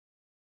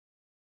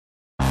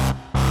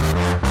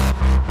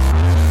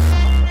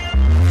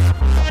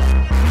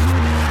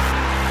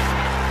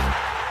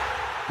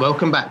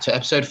Welcome back to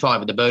episode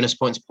 5 of the Bonus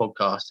Points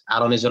podcast.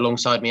 Alon is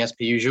alongside me as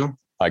per usual.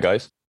 Hi,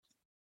 guys.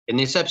 In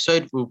this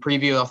episode, we'll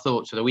preview our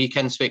thoughts for the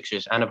weekend's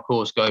fixtures and, of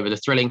course, go over the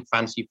thrilling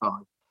Fantasy 5.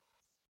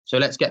 So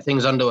let's get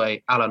things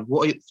underway. Alon,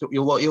 what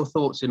are your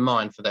thoughts in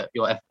mind for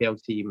your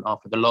FPL team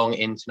after the long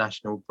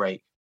international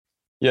break?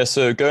 Yeah,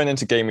 so going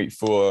into game week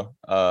 4,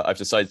 I've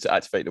decided to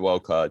activate the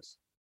wildcard,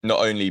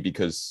 not only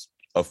because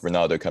of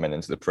Ronaldo coming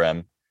into the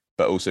Prem,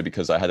 but also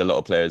because I had a lot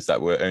of players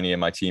that were only in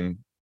my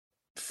team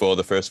for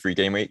the first 3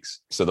 game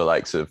weeks. So the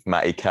likes of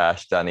Matty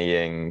Cash, Danny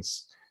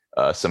Ings,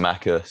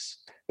 Samakis,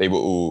 they were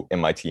all in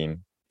my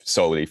team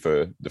solely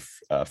for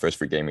the first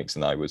 3 game weeks.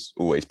 And I was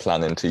always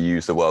planning to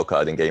use the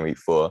wildcard in game week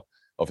 4,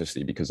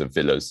 obviously because of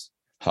Villa's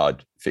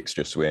hard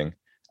fixture swing.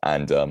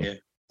 And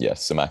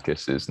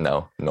Samakis is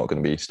now not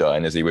going to be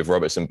starting, is he, with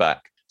Robertson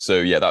back? So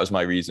yeah, that was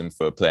my reason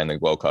for playing the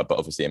wildcard. But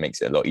obviously it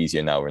makes it a lot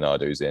easier now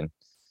Ronaldo's in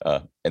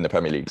the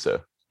Premier League.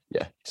 So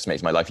yeah, it just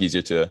makes my life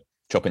easier to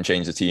chop and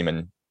change the team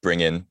and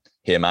bring in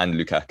him and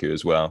Lukaku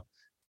as well.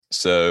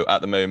 So at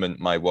the moment,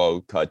 my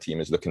wildcard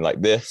team is looking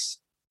like this.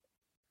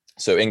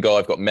 So in goal,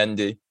 I've got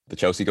Mendy, the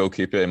Chelsea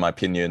goalkeeper. In my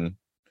opinion,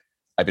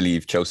 I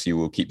believe Chelsea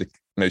will keep the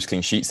most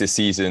clean sheets this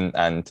season.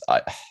 And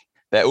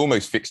they're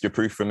almost fixture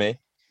proof for me.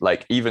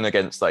 Like even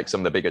against like some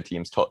of the bigger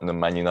teams,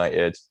 Tottenham, Man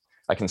United,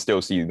 I can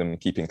still see them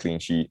keeping clean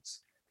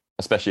sheets,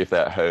 especially if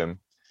they're at home.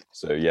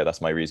 So yeah,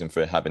 that's my reason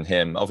for having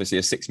him. Obviously,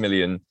 a 6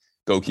 million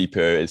goalkeeper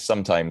is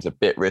sometimes a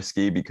bit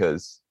risky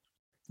because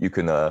you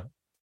can,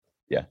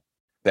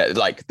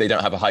 they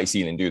don't have a high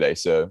ceiling, do they?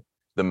 So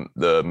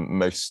the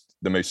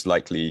most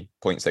likely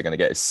points they're going to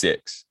get is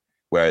 6.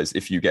 Whereas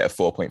if you get a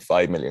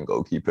 4.5 million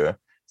goalkeeper,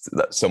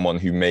 that's someone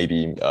who may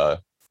be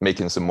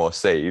making some more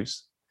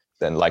saves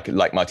than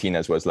like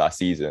Martinez was last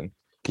season.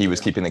 He was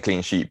keeping a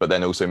clean sheet, but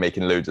then also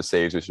making loads of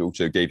saves, which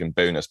also gave him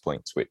bonus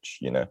points, which,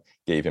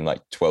 gave him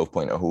like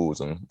 12-pointer hauls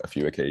on a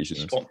few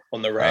occasions.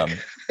 On the rack.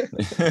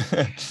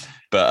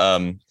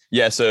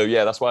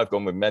 That's why I've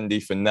gone with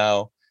Mendy for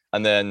now.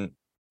 And then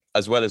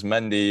as well as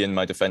Mendy in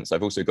my defense,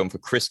 I've also gone for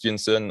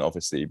Christensen,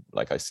 obviously,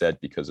 like I said,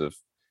 because of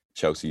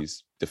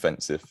Chelsea's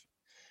defensive,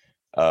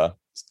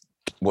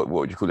 what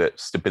would you call it?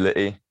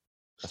 Stability.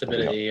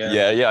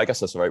 Yeah, I guess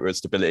that's the right word,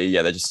 stability.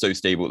 Yeah, they're just so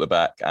stable at the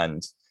back.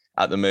 And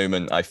at the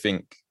moment, I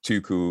think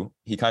Tuchel,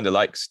 he kind of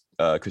likes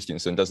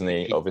Christensen, doesn't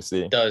he?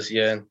 Obviously. He does,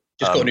 yeah.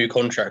 Just got a new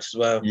contract as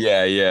well.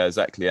 Yeah,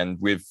 exactly. And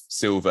with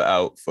Silva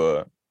out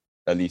for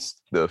at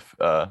least the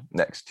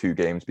next 2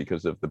 games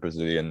because of the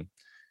Brazilian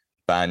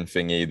ban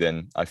thingy,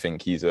 then I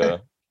think he's he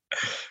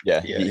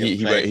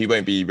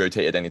won't be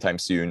rotated anytime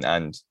soon.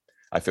 And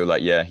I feel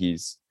like,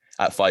 he's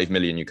at 5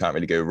 million, you can't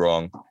really go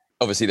wrong.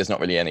 Obviously, there's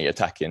not really any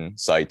attacking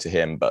side to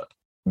him, but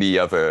the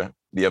other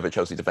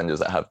Chelsea defenders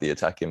that have the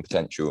attacking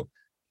potential,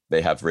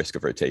 they have risk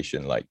of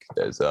rotation. Like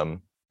there's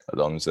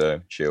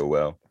Alonso,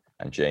 Chilwell,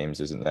 and James,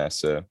 isn't there?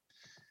 So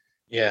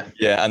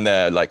and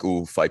they're like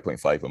all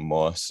 5.5 or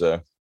more, so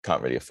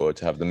can't really afford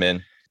to have them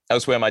in.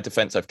 Elsewhere in my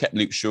defense, I've kept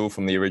Luke Shaw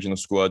from the original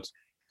squad.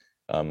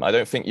 I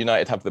don't think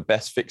United have the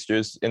best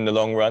fixtures in the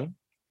long run,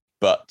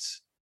 but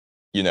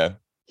he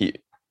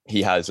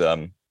has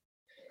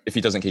if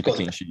he doesn't keep a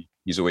clean sheet,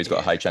 he's always got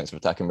a high chance of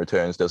attacking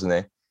returns, doesn't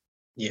he?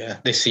 Yeah,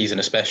 this season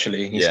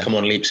especially, he's come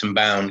on leaps and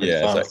bounds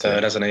in final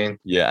third, hasn't he?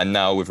 Yeah, and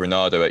now with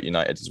Ronaldo at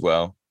United as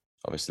well,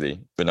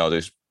 obviously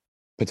Ronaldo's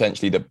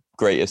potentially the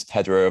greatest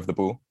header of the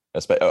ball,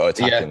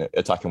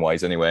 attacking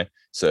wise anyway.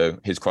 So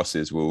his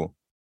crosses will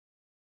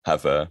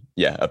have a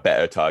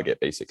better target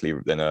basically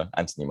than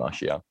Anthony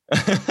Martial.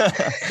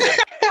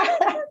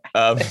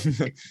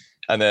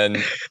 And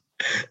then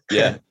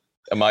the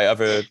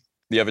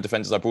other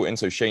defenders I brought in,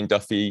 so Shane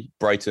Duffy,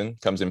 Brighton,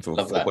 comes in for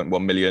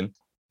 4.1 million.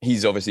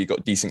 He's obviously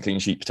got decent clean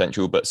sheet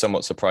potential, but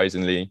somewhat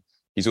surprisingly,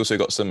 he's also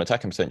got some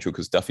attacking potential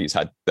because Duffy's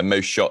had the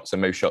most shots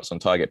on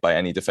target by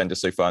any defender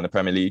so far in the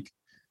Premier League.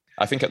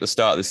 I think at the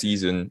start of the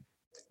season,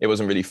 it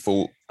wasn't really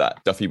thought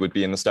that Duffy would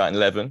be in the starting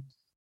 11.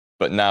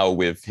 But now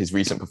with his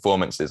recent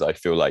performances, I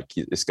feel like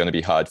it's going to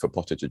be hard for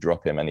Potter to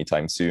drop him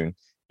anytime soon.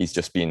 He's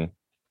just been,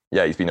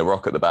 he's been a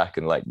rock at the back,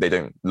 and like they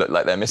don't look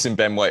like they're missing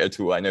Ben White at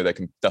all. I know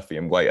Duffy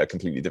and White are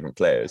completely different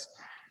players,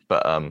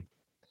 but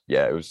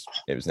it was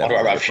never. I'd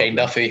rather have Shane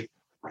Duffy.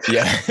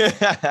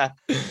 Yeah,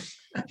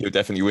 he'll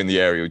definitely win the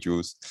aerial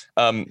duels.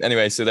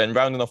 Anyway, so then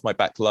rounding off my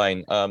back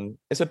line,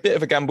 it's a bit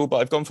of a gamble, but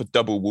I've gone for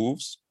double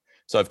Wolves.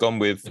 So I've gone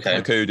with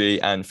Makodi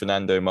and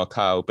Fernando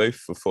Marcao, both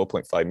for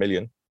 4.5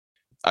 million.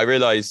 I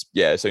realise,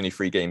 it's only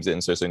 3 games in,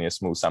 so it's only a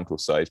small sample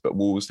size, but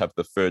Wolves have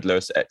the 3rd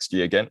lowest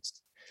XG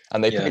against.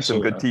 And they played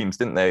some good teams,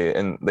 didn't they?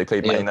 And they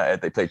played Man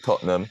United, they played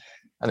Tottenham.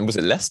 And was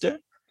it Leicester?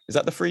 Is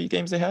that the 3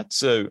 games they had?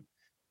 So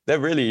they're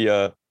really,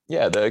 they're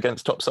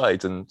against top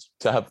sides. And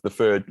to have the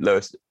 3rd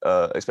lowest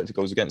expected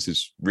goals against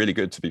is really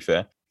good, to be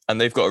fair. And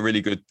they've got a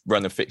really good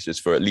run of fixtures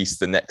for at least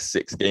the next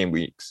 6 game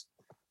weeks.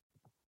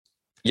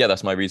 Yeah,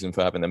 that's my reason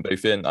for having them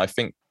both in. I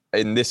think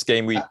in this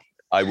game week,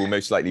 I will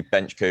most likely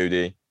bench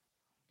Cody.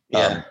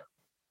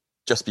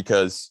 Just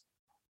because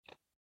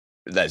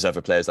there's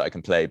other players that I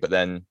can play, but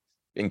then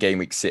in game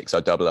week 6, I'll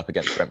double up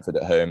against Brentford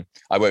at home.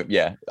 I won't,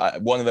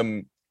 one of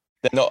them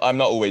I'm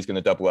not always going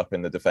to double up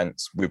in the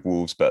defense with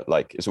Wolves, but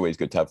like it's always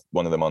good to have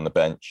one of them on the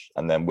bench.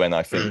 And then when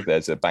I think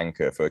there's a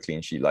banker for a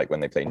clean sheet, like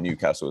when they play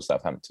Newcastle or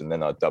Southampton,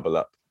 then I'll double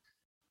up.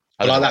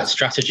 I like that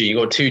strategy. You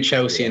got 2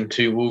 Chelsea and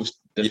 2 Wolves.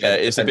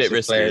 It's a bit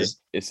risky.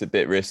 Players. It's a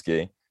bit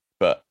risky,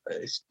 but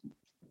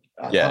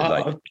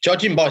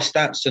judging by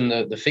stats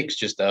and the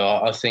fixtures,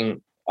 though, I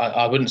think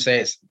I wouldn't say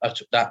it's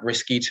that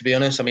risky, to be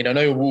honest. I mean, I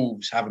know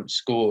Wolves haven't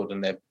scored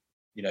and they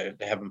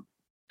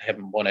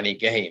haven't won any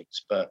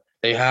games, but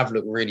they have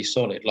looked really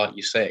solid, like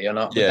you say. And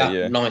with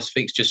that nice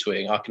fixture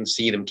swing, I can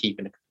see them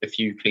keeping a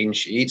few clean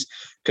sheets,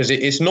 because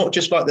it's not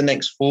just like the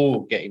next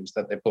 4 games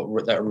that they've got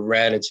that are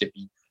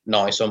relatively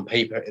nice on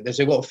paper.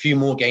 They've got a few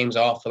more games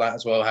after that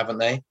as well, haven't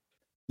they?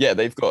 Yeah,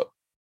 they've got.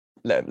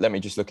 Let me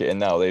just look at it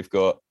now. They've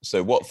got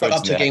Watford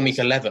up to game week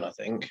 11, I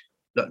think.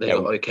 That they've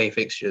got okay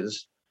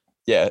fixtures.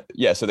 Yeah.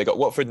 So they got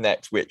Watford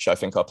next, which I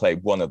think I'll play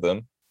one of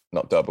them,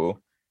 not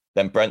double.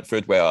 Then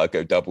Brentford, where I'll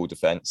go double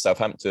defense.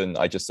 Southampton,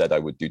 I just said I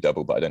would do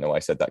double, but I don't know why I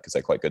said that, because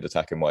they're quite good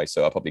attacking wise.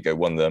 So I'll probably go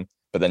one of them.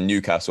 But then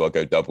Newcastle, I'll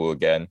go double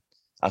again.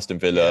 Aston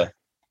Villa,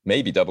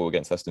 maybe double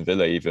against Aston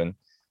Villa even.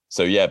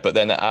 So yeah, but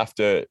then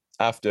after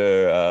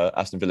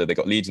Aston Villa, they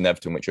got Leeds and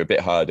Everton, which are a bit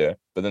harder.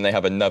 But then they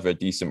have another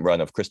decent run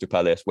of Crystal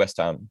Palace, West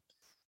Ham,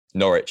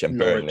 Norwich and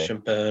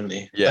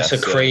Burnley. Yeah, that's a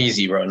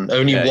crazy run.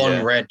 Only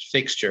one red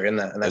fixture in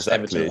that, and that's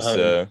exactly.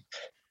 Everton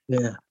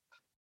at home.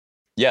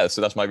 Yeah,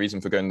 so that's my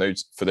reason for going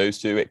for those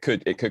 2. It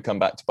could come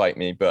back to bite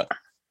me, but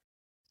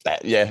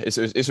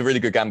it's a really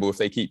good gamble if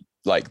they keep,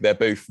 like, they're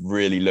both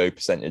really low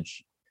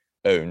percentage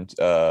owned.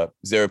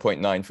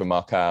 0.9 for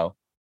Marcao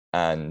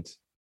and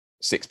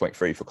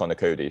 6.3 for Connor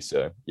Cody.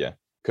 So yeah,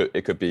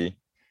 it could be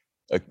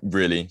a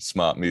really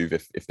smart move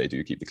if they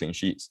do keep the clean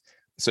sheets.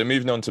 So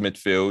moving on to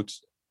midfield,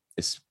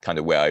 it's kind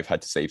of where I've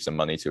had to save some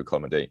money to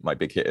accommodate my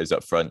big hitters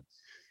up front.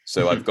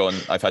 So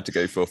I've had to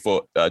go for 2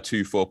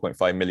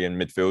 4.5 million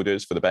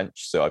midfielders for the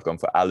bench. So I've gone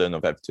for Alon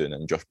of Everton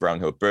and Josh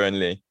Brownhill of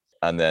Burnley.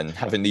 And then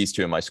having these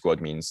 2 in my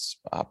squad means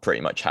I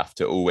pretty much have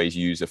to always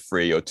use a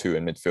 3 or 2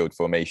 in midfield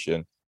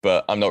formation.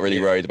 But I'm not really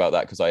worried about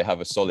that, because I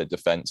have a solid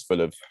defense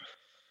full of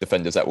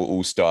defenders that will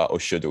all start or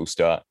should all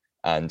start.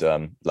 And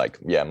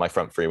my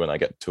front 3 when I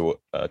get to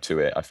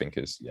it, I think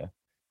is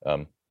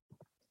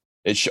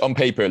on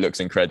paper it looks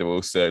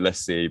incredible, so let's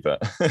see. But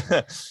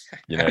it's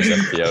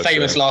FPL.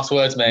 Famous last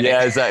words, mate.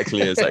 Yeah,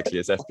 exactly. It's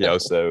FPL.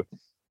 So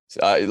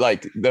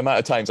like the amount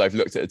of times I've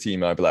looked at a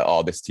team, I'd be like,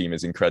 "Oh, this team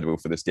is incredible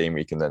for this game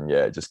week," and then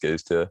it just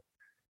goes to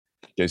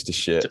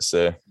shit.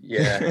 So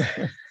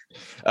yeah.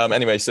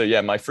 Anyway, so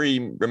yeah, my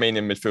 3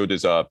 remaining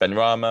midfielders are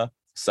Benrahma,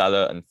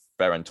 Salah, and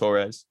Ferran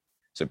Torres.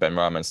 So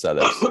Benrahma and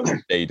Salah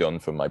stayed on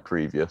from my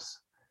previous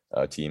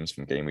teams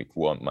from game week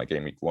 1. My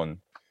game week 1.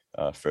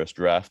 First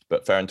draft,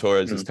 but Ferran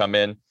Torres has come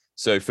in.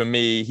 So for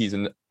me, he's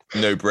a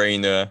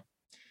no-brainer.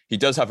 He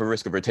does have a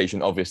risk of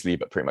rotation, obviously,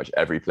 but pretty much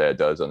every player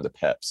does under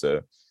Pep.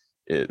 So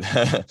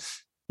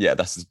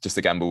that's just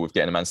a gamble with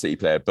getting a Man City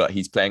player. But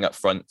he's playing up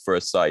front for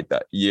a side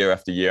that year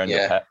after year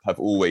under Pep have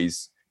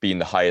always been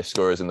the highest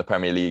scorers in the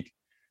Premier League.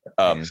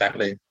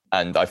 Exactly.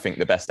 And I think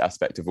the best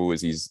aspect of all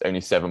is he's only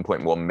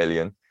 7.1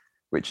 million,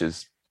 which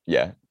is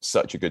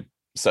such a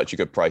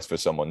good price for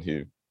someone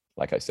who,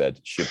 like I said,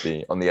 should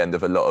be on the end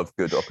of a lot of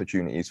good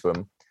opportunities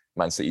from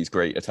Man City's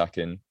great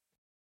attacking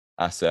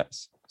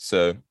assets.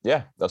 So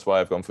yeah, that's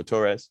why I've gone for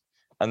Torres.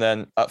 And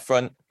then up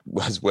front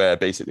was where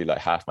basically like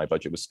half my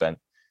budget was spent.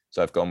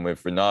 So I've gone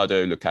with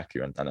Ronaldo,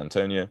 Lukaku, and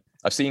Antonio.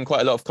 I've seen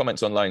quite a lot of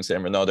comments online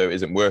saying Ronaldo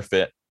isn't worth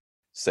it,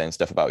 saying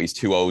stuff about he's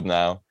too old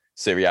now.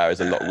 Serie A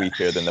is a lot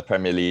weaker than the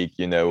Premier League,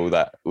 all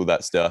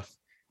that stuff.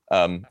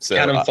 So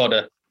cannon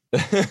fodder.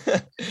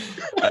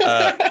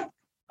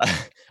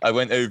 I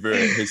went over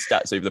his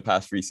stats over the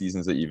past 3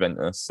 seasons at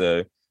Juventus.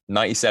 So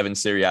 97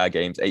 Serie A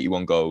games,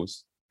 81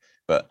 goals.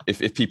 But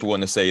if people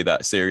want to say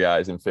that Serie A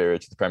is inferior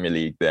to the Premier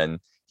League, then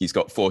he's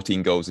got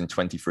 14 goals in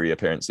 23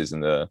 appearances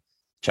in the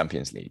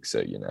Champions League.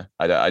 So,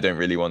 I don't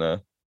really want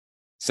to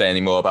say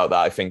any more about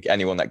that. I think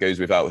anyone that goes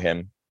without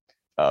him,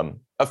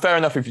 fair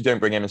enough if you don't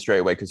bring him in straight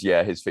away, because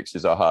his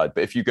fixtures are hard.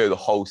 But if you go the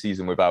whole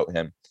season without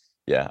him,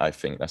 I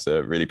think that's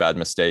a really bad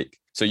mistake.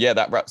 So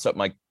that wraps up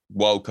my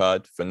wild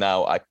card for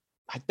now. I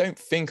don't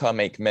think I'll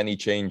make many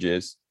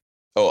changes,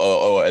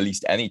 or at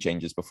least any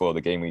changes before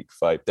the game week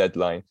 4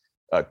 deadline.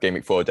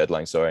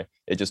 Sorry.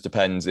 It just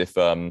depends if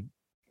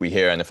we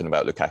hear anything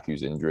about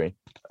Lukaku's injury.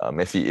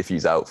 If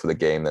he's out for the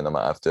game, then I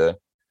might have to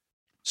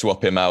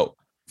swap him out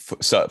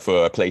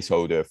for a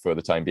placeholder for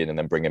the time being, and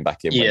then bring him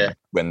back in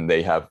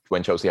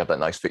when Chelsea have that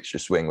nice fixture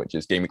swing, which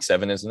is game week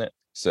 7, isn't it?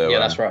 So yeah,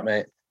 that's right,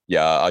 mate.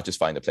 Yeah, I'll just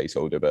find a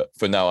placeholder. But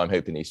for now, I'm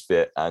hoping he's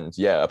fit. And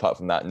apart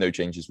from that, no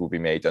changes will be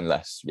made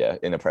unless,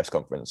 in a press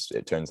conference,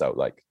 it turns out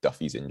like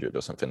Duffy's injured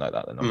or something like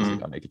that. Then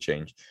obviously I'll make a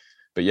change.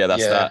 But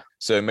that's that.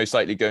 So most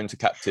likely going to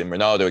captain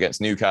Ronaldo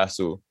against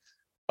Newcastle.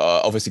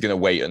 Obviously going to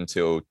wait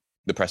until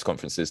the press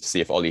conferences to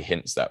see if Ollie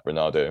hints that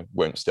Ronaldo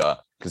won't start.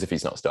 Because if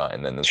he's not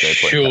starting, then there's no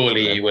point.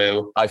 Surely he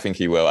will. I think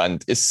he will.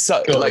 And it's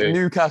such like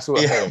Newcastle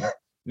at home.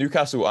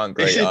 Newcastle aren't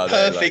great. It's a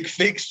perfect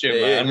fixture,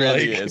 man. It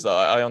really is.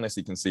 I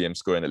honestly can see him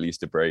scoring at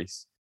least a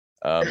brace.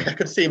 I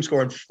could see him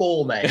scoring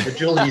 4, mate. The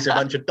Geordies are a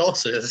bunch of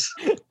dossers.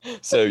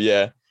 So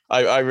yeah,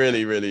 I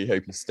really, really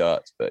hope he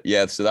starts. But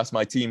yeah, so that's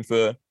my team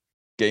for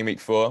game week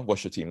 4.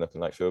 What's your team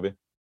looking like, Philby?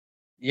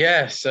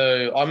 Yeah,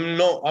 so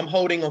I'm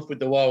holding off with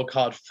the wild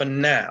card for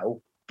now,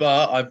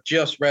 but I've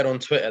just read on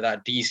Twitter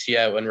that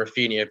DCL and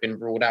Rafinha have been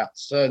ruled out.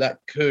 So that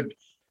could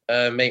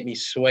make me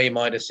sway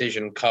my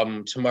decision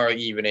come tomorrow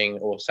evening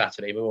or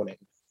Saturday morning.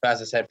 But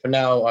as I said, for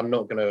now, I'm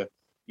not going to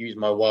use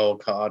my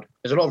wild card.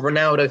 There's a lot of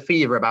Ronaldo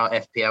fever about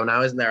FPL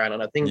now, isn't there,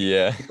 Alan? I think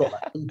he's got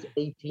like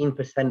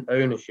 18%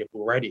 ownership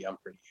already, I'm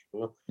pretty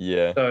sure.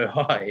 Yeah. So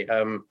high.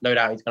 No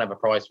doubt he's going to have a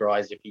price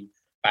rise if he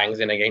bangs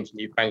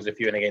a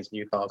few in against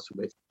Newcastle,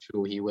 which I'm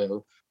sure he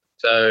will.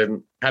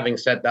 So having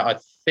said that, I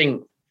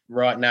think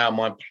right now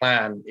my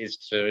plan is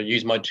to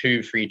use my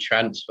 2 free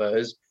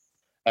transfers.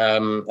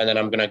 And then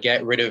I'm going to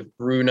get rid of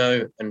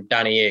Bruno and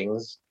Danny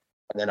Ings.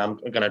 And then I'm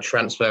going to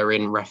transfer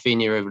in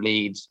Rafinha of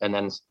Leeds and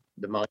then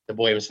the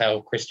boy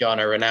himself,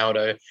 Cristiano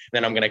Ronaldo. And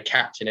then I'm going to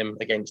captain him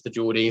against the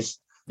Geordies.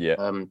 Yeah.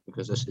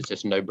 Because it's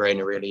just a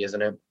no-brainer, really,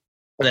 isn't it?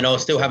 And then I'll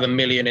still have $1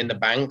 million in the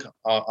bank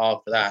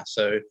after that.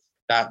 So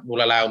that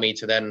will allow me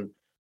to then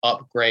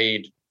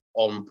upgrade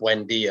on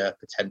Buendia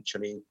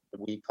potentially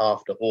the week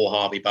after, or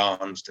Harvey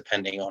Barnes,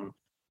 depending on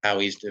how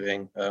he's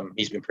doing.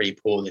 He's been pretty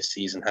poor this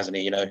season, hasn't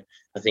he?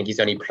 I think he's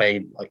only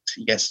played,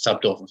 he gets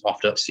subbed off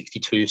after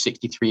 62,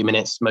 63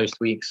 minutes most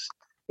weeks.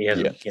 He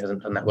hasn't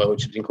done that well,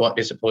 which has been quite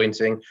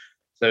disappointing.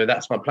 So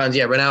that's my plans.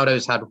 Yeah,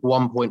 Ronaldo's had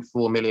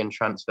 1.4 million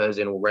transfers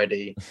in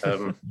already.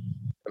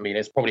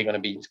 It's probably going to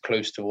be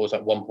close towards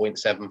like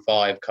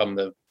 1.75 come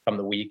the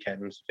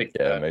weekend. Most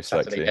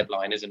Saturday likely.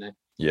 Deadline, isn't it?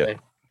 Yeah.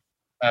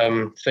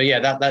 So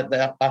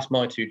that's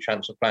my 2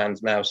 transfer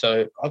plans now.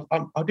 So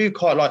I do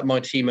quite like my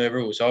team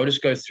overall. So I'll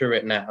just go through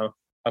it now.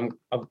 I'm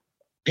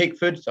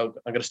Pickford, so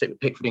I'm going to stick with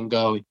Pickford in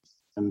goal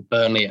and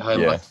Burnley at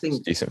home. Yeah, I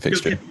think decent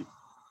fixture.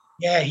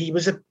 Yeah, he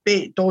was a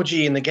bit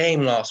dodgy in the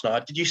game last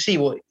night. Did you see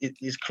what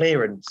his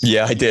clearance?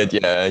 Yeah, I did.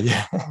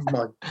 Yeah. Oh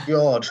my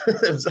God!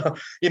 That's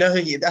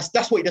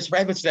what he does for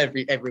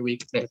Everton every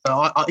week. Isn't it?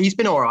 So he's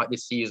been all right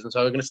this season. So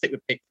I'm going to stick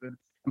with Pickford.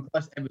 And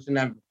plus, Everton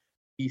have a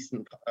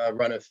decent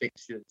run of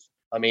fixtures.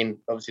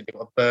 Obviously they've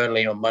got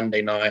Burnley on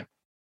Monday night,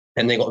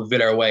 and they got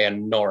Villa away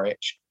and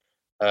Norwich.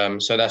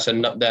 So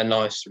they're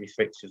nice 3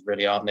 fixtures,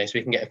 really, aren't they? So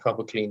we can get a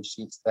couple of clean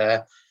sheets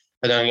there.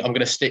 And then I'm going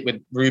to stick with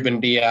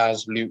Ruben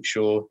Diaz, Luke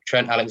Shaw,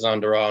 Trent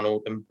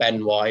Alexander-Arnold, and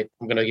Ben White.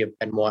 I'm going to give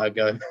Ben White a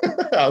go.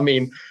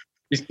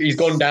 He's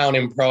gone down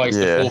in price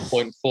to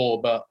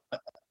 4.4, but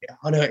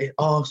I know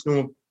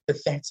Arsenal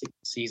pathetic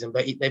this season,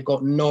 but they've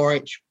got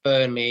Norwich,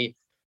 Burnley,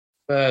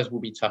 Spurs will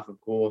be tough, of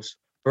course,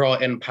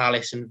 Brighton,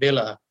 Palace, and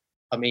Villa.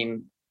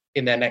 In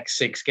their next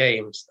 6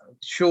 games,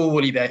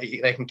 surely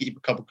they can keep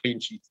a couple clean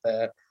sheets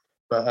there.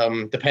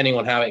 But depending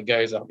on how it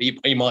goes up,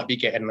 he might be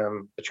getting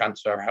the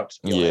transfer out.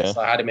 To be honest,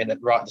 I had him in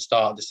right at the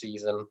start of the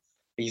season.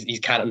 He's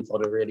cannon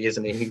fodder, really,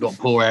 isn't he? He's got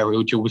poor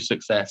aerial dual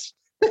success.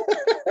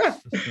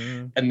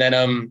 And then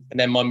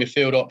my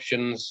midfield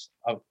options,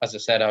 as I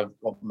said, I've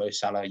got Mo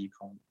Salah. You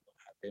can't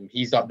have him.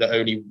 He's like the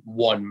only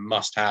one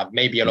must have,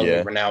 maybe along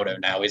with Ronaldo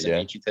now, isn't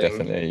he? Do you think?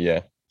 Definitely,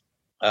 yeah.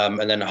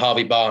 And then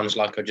Harvey Barnes,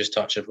 like I just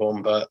touched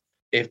upon, but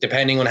if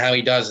depending on how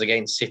he does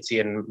against City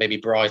and maybe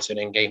Brighton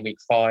in game week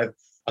 5.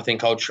 I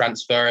think I'll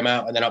transfer him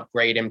out and then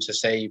upgrade him to,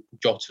 say,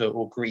 Jota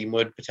or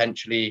Greenwood,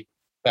 potentially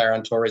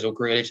Ferran Torres or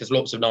Grealish. There's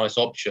lots of nice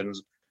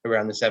options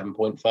around the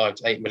 7.5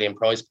 to 8 million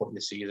price point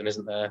this season,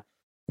 isn't there?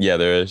 Yeah,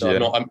 there is.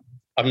 So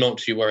I'm not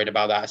too worried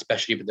about that,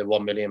 especially with the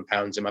 £1 million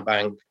in my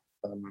bank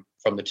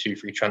from the 2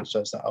 free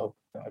transfers that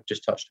I've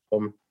just touched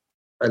upon.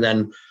 And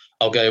then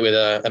I'll go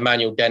with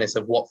Emmanuel Dennis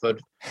of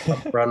Watford up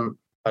front.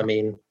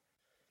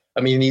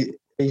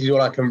 He's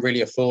all I can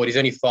really afford. He's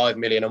only 5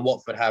 million, and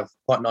Watford have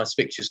quite nice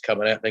fixtures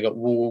coming up. They got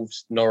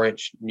Wolves,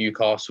 Norwich,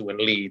 Newcastle, and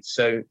Leeds.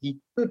 So he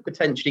could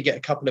potentially get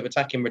a couple of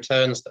attacking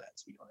returns there,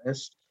 to be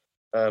honest.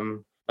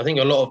 I think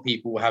a lot of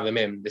people will have him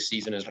in this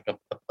season as like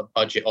a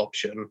budget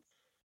option.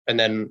 And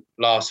then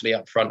lastly,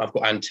 up front, I've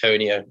got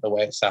Antonio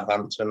away at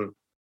Southampton.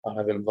 I'll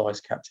have him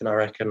vice captain, I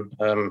reckon.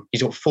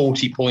 He's got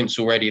 40 points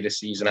already this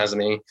season,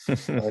 hasn't he?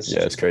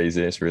 It's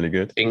crazy. It's really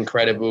good.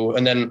 Incredible.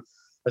 And then,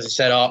 as I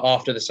said,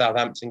 after the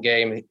Southampton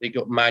game, they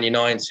got Man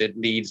United,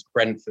 Leeds,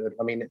 Brentford.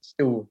 It's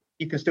still,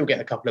 you can still get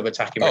a couple of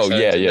attacking returns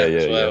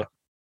as well. Yeah.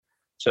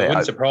 So it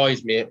wouldn't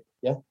surprise me.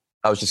 Yeah.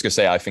 I was just going to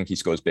say, I think he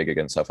scores big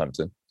against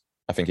Southampton.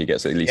 I think he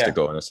gets at least a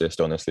goal and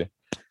assist, honestly.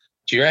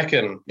 Do you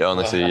reckon? Yeah,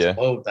 honestly,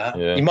 Bold, that.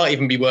 Yeah. He might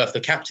even be worth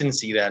the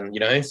captaincy then,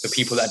 for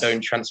people that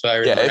don't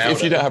transfer.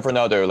 If you don't have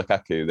Ronaldo or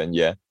Lukaku, then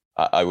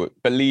I would.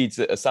 But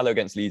Leeds, Salah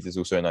against Leeds is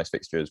also a nice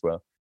fixture as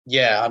well.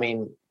 Yeah,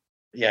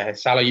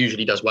 Salah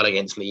usually does well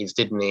against Leeds,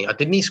 didn't he?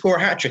 Didn't he score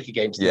a hat-trick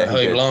against them at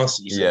home last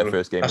season? Yeah,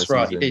 first game That's of the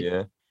right, season. he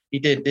did. He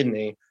did, didn't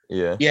he?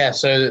 Yeah. Yeah,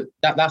 so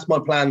that's my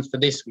plans for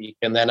this week.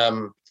 And then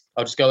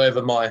I'll just go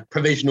over my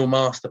provisional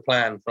master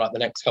plan for like the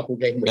next couple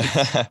of game weeks.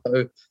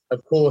 So,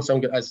 of course,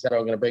 I'm going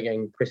to bring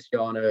in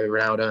Cristiano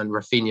Ronaldo and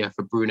Rafinha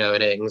for Bruno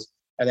and Ings.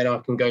 And then I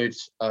can go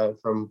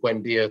from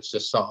Buendia to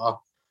Sarr.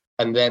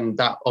 And then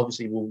that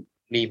obviously will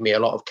leave me a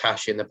lot of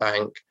cash in the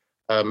bank.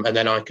 And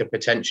then I could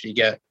potentially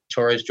get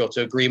Torres,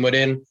 Jota, Greenwood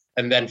in.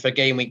 And then for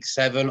game week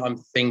 7, I'm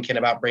thinking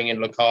about bringing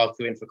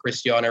Lukaku in for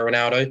Cristiano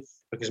Ronaldo,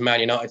 because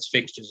Man United's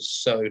fixtures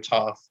are so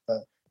tough. But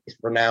it's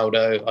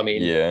Ronaldo. I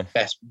mean,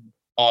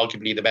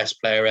 arguably the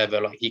best player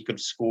ever. Like, he could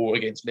score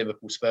against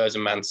Liverpool, Spurs,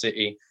 and Man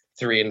City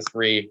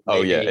 3-3.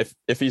 Oh yeah,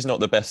 if he's not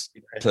the best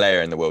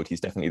player in the world, he's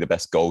definitely the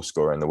best goal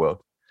scorer in the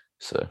world.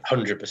 So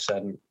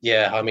 100%.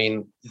 Yeah, I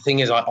mean, the thing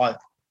is, I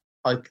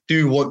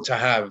do want to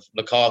have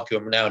Lukaku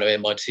and Ronaldo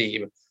in my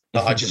team,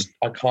 but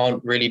I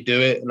can't really do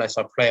it unless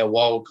I play a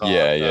wild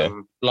card,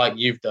 like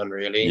you've done,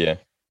 really. Yeah.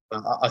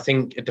 I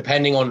think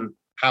depending on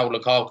how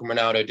Lukaku and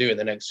Ronaldo do in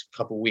the next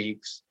couple of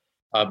weeks,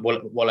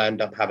 we'll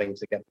end up having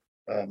to get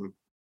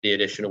the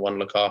additional one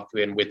Lukaku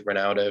in with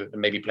Ronaldo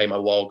and maybe play my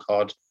wild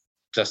card.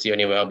 That's the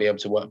only way I'll be able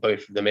to work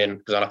both of them in,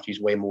 because I'll have to use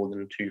way more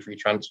than 2 free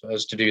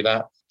transfers to do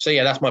that. So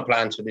yeah, that's my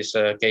plan for this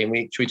game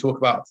week. Should we talk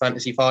about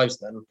Fantasy Fives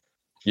then?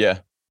 Yeah. Do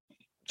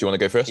you want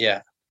to go first?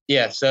 Yeah.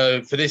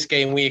 So for this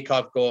game week,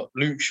 I've got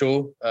Luke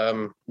Shaw,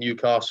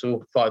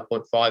 Newcastle,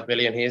 5.5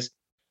 million.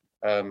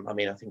 I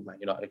mean, I think Man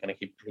United are going to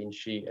keep a clean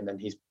sheet, and then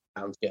he's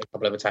bound to get a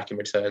couple of attacking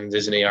returns,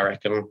 isn't he? I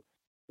reckon.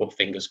 Well,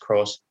 fingers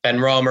crossed.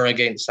 Ben Rama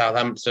against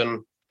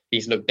Southampton.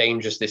 He's looked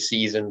dangerous this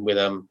season with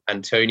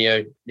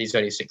Antonio. He's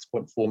only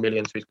 6.4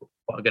 million, so he's got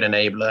quite a good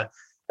enabler.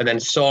 And then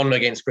Son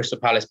against Crystal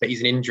Palace, but he's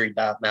an injury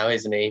dad now,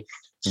 isn't he?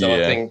 So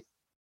I think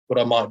what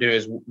I might do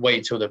is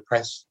wait till the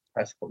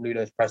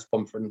Nuno's press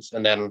conference,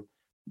 and then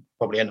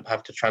probably end up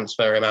having to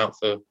transfer him out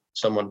for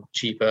someone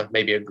cheaper,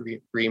 maybe a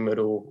Greenwood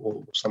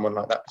or someone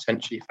like that,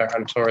 potentially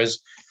Ferran Torres.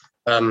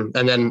 And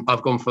then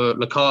I've gone for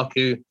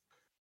Lukaku,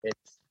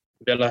 it's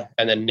Villa,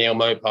 and then Neil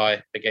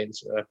Mopai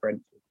against Brentford,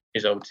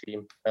 his old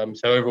team.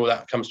 So overall,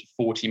 that comes to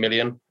 40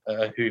 million.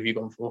 Who have you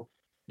gone for?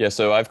 Yeah,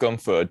 so I've gone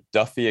for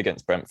Duffy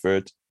against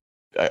Brentford.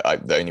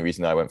 The only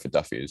reason I went for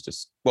Duffy is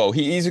just, well,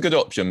 he's a good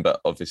option, but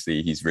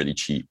obviously he's really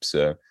cheap.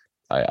 So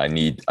I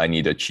need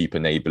a cheap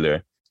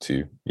enabler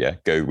to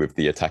go with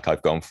the attack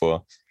I've gone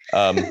for.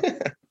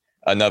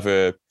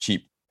 Another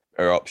cheaper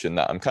option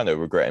that I'm kind of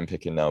regretting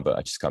picking now, but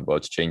I just can't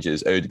bother to change it,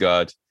 is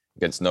Odegaard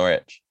against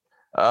Norwich.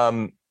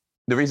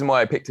 The reason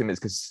why I picked him is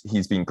because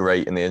he's been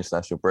great in the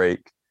international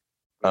break.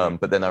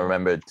 But then I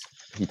remembered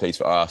he plays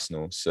for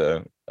Arsenal.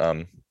 So,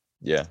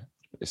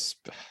 it's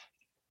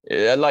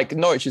like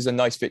Norwich is a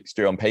nice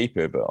fixture on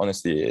paper, but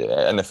honestly,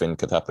 anything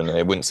could happen.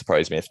 It wouldn't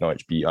surprise me if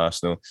Norwich beat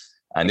Arsenal.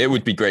 And it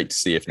would be great to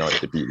see if Norwich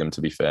could beat them,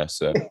 to be fair.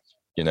 So,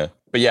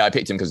 But yeah, I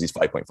picked him because he's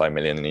 5.5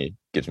 million and he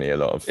gives me a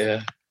lot of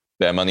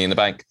their money in the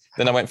bank.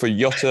 Then I went for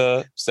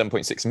Jota,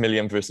 7.6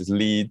 million versus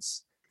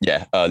Leeds.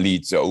 Yeah,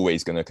 Leeds are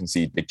always going to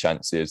concede big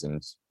chances.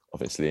 And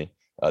obviously,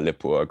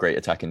 Liverpool are a great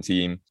attacking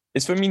team.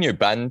 Is Firmino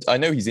banned? I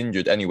know he's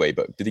injured anyway,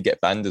 but did he get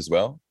banned as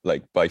well,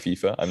 like by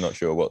FIFA? I'm not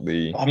sure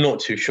I'm not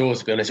too sure,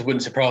 to be honest. It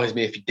wouldn't surprise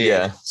me if he did.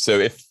 Yeah, so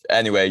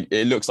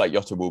it looks like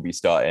Jota will be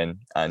starting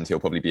and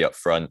he'll probably be up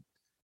front.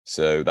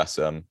 So that's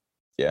a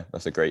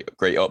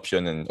great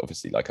option. And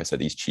obviously, like I said,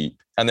 he's cheap.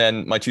 And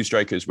then my 2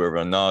 strikers were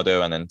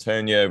Ronaldo and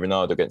Antonio.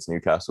 Ronaldo against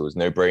Newcastle is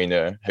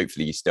no-brainer.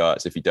 Hopefully he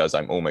starts. If he does,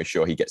 I'm almost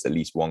sure he gets at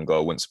least 1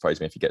 goal. Wouldn't surprise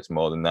me if he gets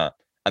more than that.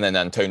 And then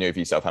Antonio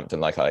v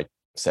Southampton, like I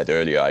said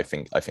earlier, I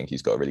think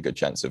he's got a really good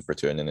chance of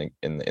returning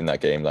in that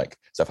game. Like,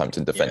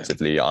 Southampton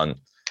defensively aren't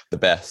the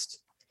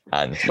best,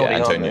 and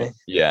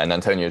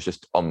Antonio is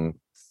just on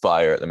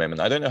fire at the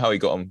moment. I don't know how he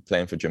got on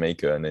playing for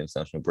Jamaica in the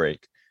international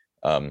break,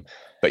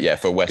 but yeah,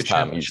 for West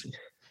Ham,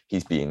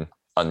 he's been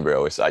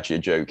unreal. It's actually a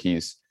joke.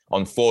 He's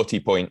on 40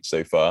 points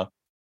so far,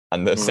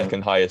 and the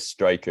second highest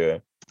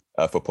striker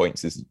for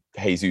points is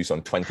Jesus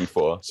on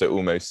 24. So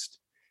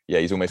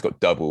he's almost got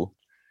double.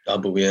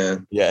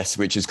 Yes,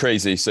 which is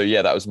crazy. So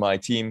yeah, that was my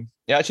team.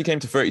 It actually came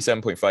to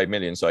 37.5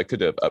 million, so I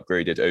could have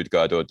upgraded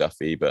Odegaard or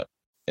Duffy, but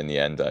in the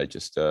end I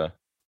just couldn't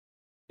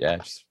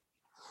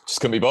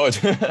be bothered.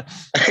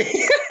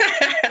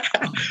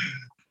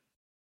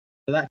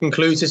 So that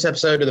concludes this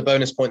episode of the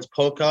Bonus Points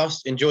podcast.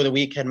 Enjoy the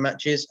weekend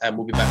matches, and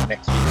we'll be back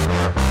next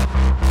week.